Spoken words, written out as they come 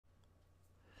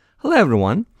Hello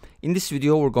everyone. In this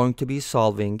video we're going to be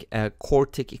solving a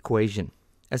Quartic equation,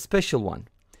 a special one.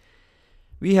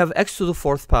 We have x to the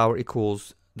fourth power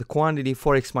equals the quantity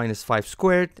 4x minus 5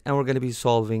 squared, and we're going to be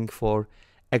solving for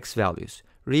x values,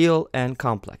 real and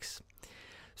complex.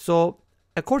 So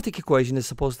a Quartic equation is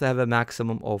supposed to have a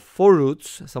maximum of 4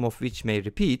 roots, some of which may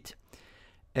repeat,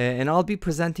 and I'll be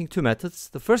presenting two methods.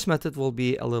 The first method will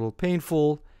be a little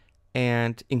painful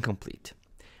and incomplete.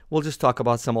 We'll just talk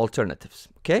about some alternatives,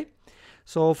 okay?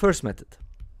 So first method.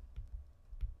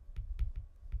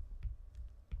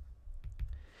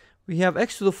 We have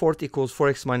x to the fourth equals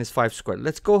 4x minus 5 squared.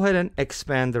 Let's go ahead and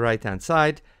expand the right-hand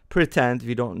side. Pretend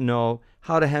we don't know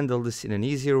how to handle this in an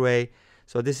easier way.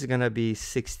 So this is going to be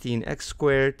 16x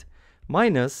squared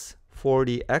minus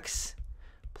 40x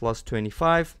plus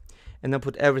 25. And then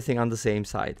put everything on the same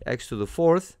side. X to the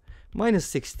fourth minus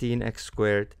 16x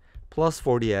squared plus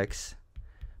 40x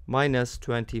minus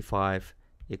 25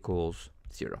 equals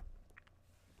 0.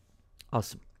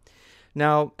 Awesome.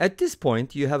 Now, at this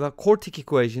point, you have a Quartic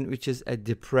equation, which is a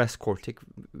depressed Quartic,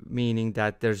 meaning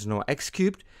that there's no x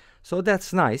cubed. So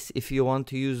that's nice. If you want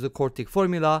to use the Quartic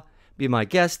formula, be my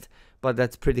guest, but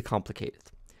that's pretty complicated.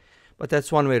 But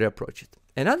that's one way to approach it.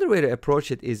 Another way to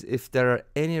approach it is if there are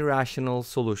any rational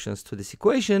solutions to this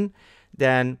equation,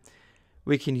 then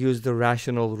we can use the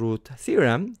rational root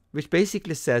theorem, which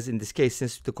basically says, in this case,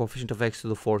 since the coefficient of x to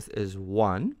the fourth is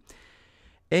 1,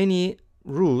 any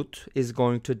root is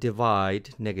going to divide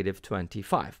negative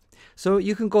 25. So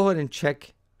you can go ahead and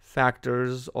check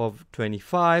factors of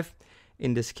 25.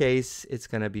 In this case, it's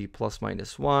going to be plus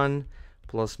minus 1,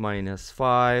 plus minus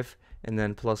 5, and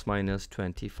then plus minus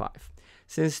 25.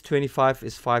 Since 25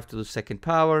 is 5 to the second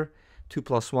power, 2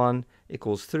 plus 1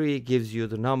 equals 3, gives you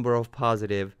the number of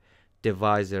positive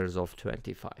divisors of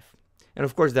 25. And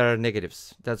of course, there are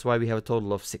negatives. That's why we have a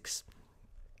total of 6.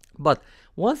 But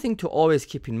one thing to always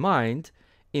keep in mind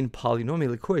in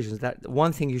polynomial equations, that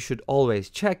one thing you should always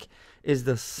check is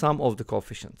the sum of the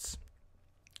coefficients.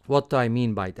 What do I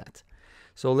mean by that?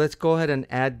 So let's go ahead and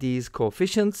add these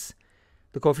coefficients.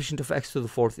 The coefficient of x to the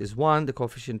fourth is 1. The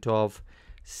coefficient of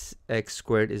x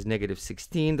squared is negative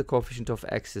 16. The coefficient of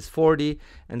x is 40.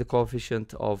 And the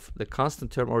coefficient of the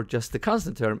constant term, or just the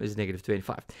constant term, is negative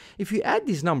 25. If you add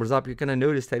these numbers up, you're going to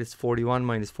notice that it's 41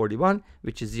 minus 41,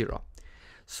 which is 0.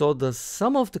 So the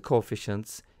sum of the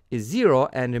coefficients is 0.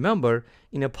 And remember,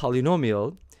 in a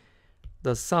polynomial,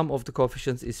 the sum of the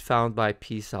coefficients is found by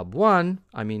p sub 1,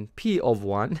 I mean p of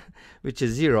 1, which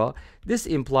is 0. This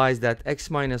implies that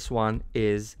x minus 1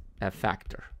 is a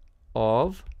factor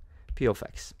of p of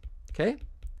x. Okay?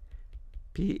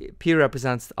 P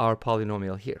represents our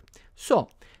polynomial here. So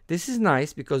this is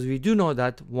nice because we do know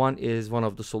that 1 is one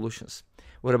of the solutions.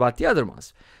 What about the other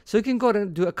ones? So you can go ahead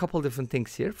and do a couple different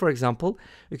things here. For example,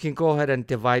 you can go ahead and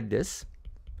divide this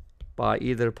by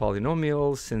either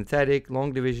polynomial, synthetic,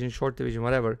 long division, short division,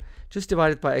 whatever. Just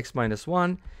divide it by x minus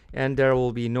 1, and there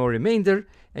will be no remainder,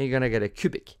 and you're going to get a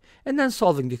cubic. And then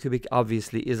solving the cubic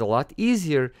obviously is a lot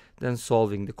easier than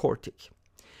solving the Quartic.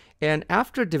 And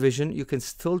after division, you can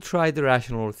still try the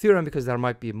rational root theorem because there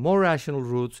might be more rational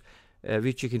roots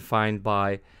which you can find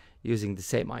by using the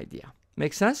same idea.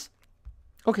 Make sense?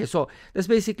 Okay, so that's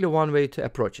basically one way to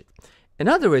approach it.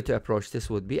 Another way to approach this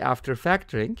would be after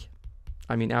factoring,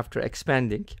 I mean after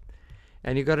expanding.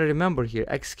 And you got to remember here,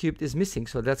 x cubed is missing,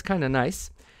 so that's kind of nice.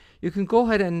 You can go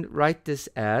ahead and write this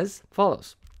as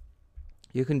follows.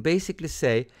 You can basically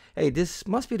say, hey, this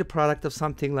must be the product of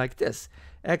something like this.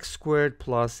 X squared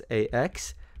plus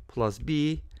ax plus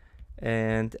b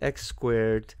and x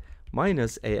squared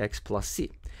minus ax plus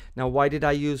c. Now, why did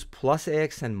I use plus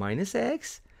ax and minus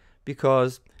ax?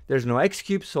 Because there's no x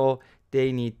cubed, so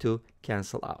they need to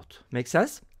cancel out. Make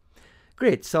sense?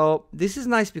 Great. So this is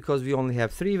nice because we only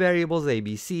have 3 variables, a,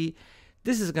 b, c.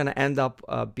 This is going to end up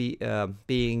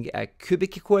being a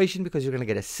cubic equation because you're going to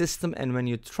get a system, and when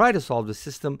you try to solve the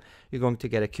system, you're going to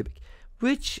get a cubic.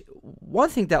 Which, one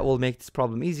thing that will make this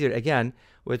problem easier, again,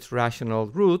 with rational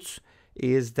roots,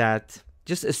 is that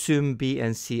just assume b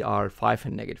and c are 5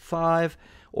 and negative 5,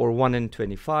 or 1 and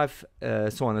 25,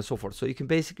 so on and so forth. So you can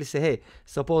basically say, hey,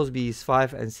 suppose b is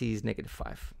 5 and c is negative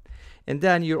 5. And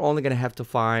then you're only going to have to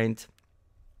find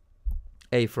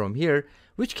a from here,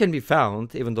 which can be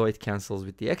found even though it cancels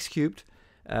with the x cubed,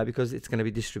 because it's going to be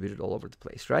distributed all over the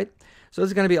place, right? So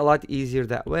it's going to be a lot easier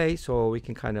that way. So we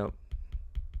can kind of,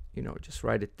 just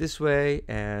write it this way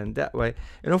and that way.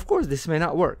 And of course, this may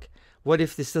not work. What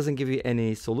if this doesn't give you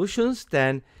any solutions?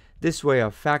 Then this way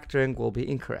of factoring will be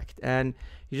incorrect. And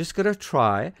you just got to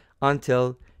try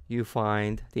until you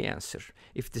find the answer.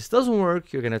 If this doesn't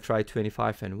work, you're going to try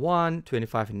 25 and 1,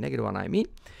 25 and negative 1, I mean.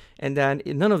 And then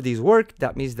if none of these work,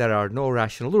 that means there are no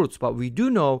rational roots. But we do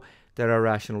know there are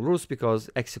rational roots because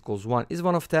x equals 1 is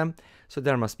one of them. So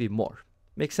there must be more.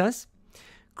 Make sense?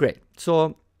 Great.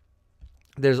 So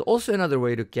there's also another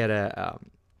way to get a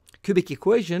cubic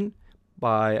equation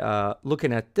by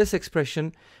looking at this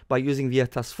expression by using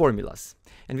Vieta's formulas.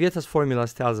 And Vieta's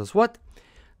formulas tells us what?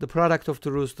 The product of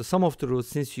the roots, the sum of the roots,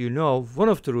 since you know one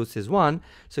of the roots is 1,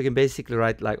 so you can basically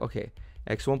write like, okay,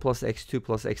 x1 plus x2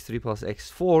 plus x3 plus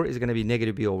x4 is going to be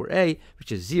negative b over a,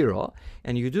 which is 0.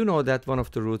 And you do know that one of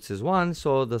the roots is 1,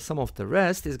 so the sum of the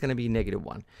rest is going to be negative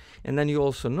 1. And then you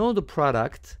also know the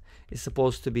product is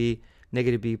supposed to be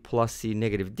negative b plus c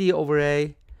negative d over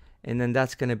a. And then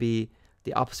that's going to be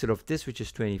the opposite of this, which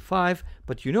is 25.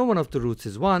 But you know one of the roots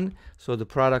is 1, so the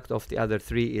product of the other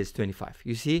 3 is 25.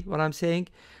 You see what I'm saying?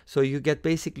 So you get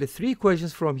basically 3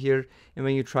 equations from here, and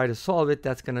when you try to solve it,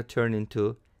 that's going to turn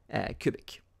into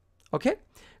cubic. Okay,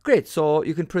 great. So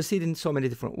you can proceed in so many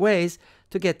different ways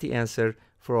to get the answer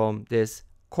from this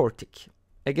Quartic.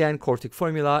 Again, Quartic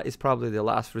formula is probably the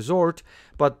last resort,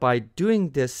 but by doing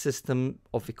this system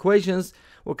of equations,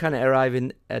 we're kind of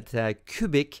arriving at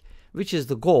cubic, which is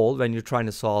the goal when you're trying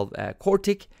to solve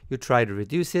Quartic. You try to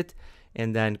reduce it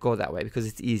and then go that way because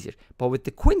it's easier. But with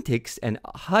the quintics and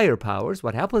higher powers,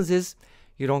 what happens is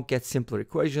you don't get simpler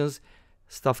equations.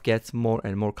 Stuff gets more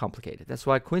and more complicated. That's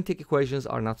why quintic equations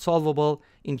are not solvable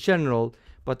in general,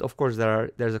 but of course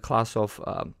there's a class of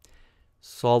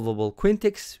solvable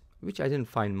quintics, which I didn't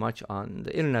find much on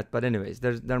the internet. But anyways,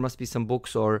 there must be some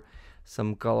books or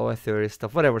some Galois theory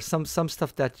stuff, whatever, some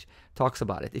stuff that talks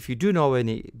about it. If you do know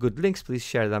any good links, please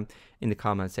share them in the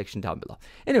comment section down below.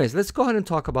 Anyways, let's go ahead and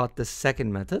talk about the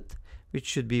second method, which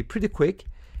should be pretty quick.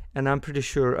 And I'm pretty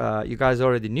sure you guys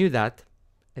already knew that.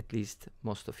 At least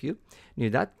most of you knew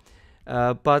that,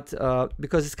 but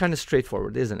because it's kind of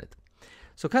straightforward, isn't it?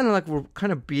 So kind of like we're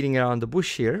kind of beating around the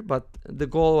bush here, but the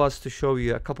goal was to show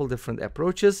you a couple different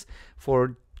approaches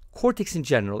for quartics in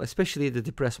general, especially the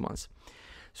depressed ones.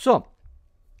 So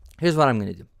here's what I'm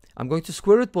going to do. I'm going to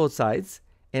square root both sides,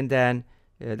 and then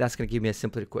that's going to give me a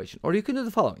simpler equation. Or you can do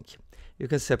the following. You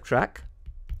can subtract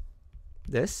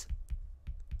this,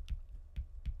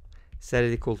 set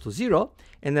it equal to 0,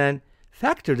 and then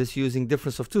factor this using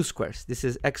difference of two squares. This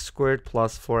is x squared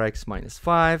plus 4x minus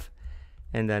 5,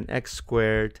 and then x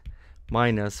squared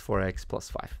minus 4x plus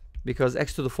 5. Because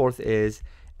x to the fourth is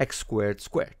x squared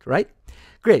squared, right?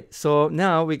 Great. So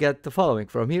now we get the following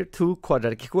from here, 2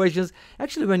 quadratic equations.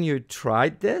 Actually, when you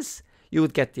tried this, you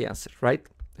would get the answer, right?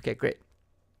 Okay, great.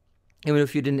 Even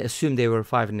if you didn't assume they were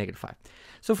 5 and negative 5.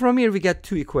 So from here, we get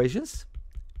 2 equations.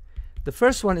 The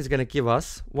first one is going to give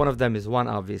us, one of them is 1,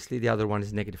 obviously. The other one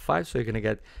is negative 5. So you're going to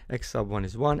get x sub 1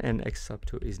 is 1 and x sub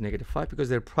 2 is negative 5 because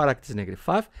their product is negative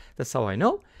 5. That's how I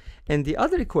know. And the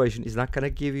other equation is not going to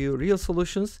give you real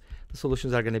solutions. The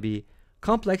solutions are going to be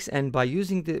complex. And by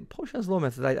using the Poisson's law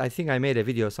method, I think I made a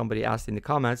video. Somebody asked in the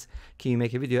comments, can you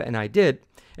make a video? And I did.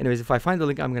 Anyways, if I find the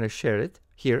link, I'm going to share it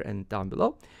here and down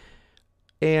below.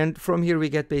 And from here, we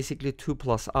get basically 2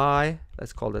 plus I.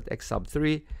 Let's call that x sub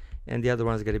 3. And the other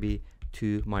one is going to be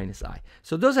 2 minus I.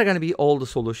 So those are going to be all the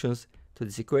solutions to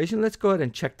this equation. Let's go ahead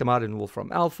and check them out in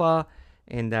Wolfram Alpha,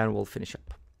 and then we'll finish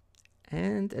up.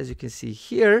 And as you can see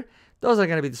here, those are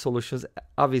going to be the solutions.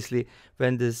 Obviously,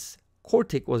 when this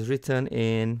Quartic was written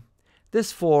in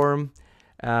this form,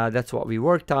 that's what we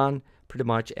worked on pretty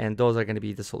much, and those are going to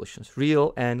be the solutions,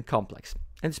 real and complex.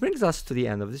 And this brings us to the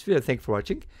end of this video. Thank you for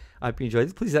watching. I hope you enjoyed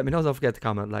it. Please let me know. Don't forget to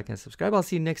comment, like, and subscribe. I'll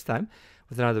see you next time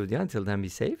with another video. Until then, be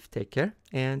safe, take care,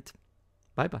 and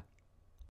bye-bye.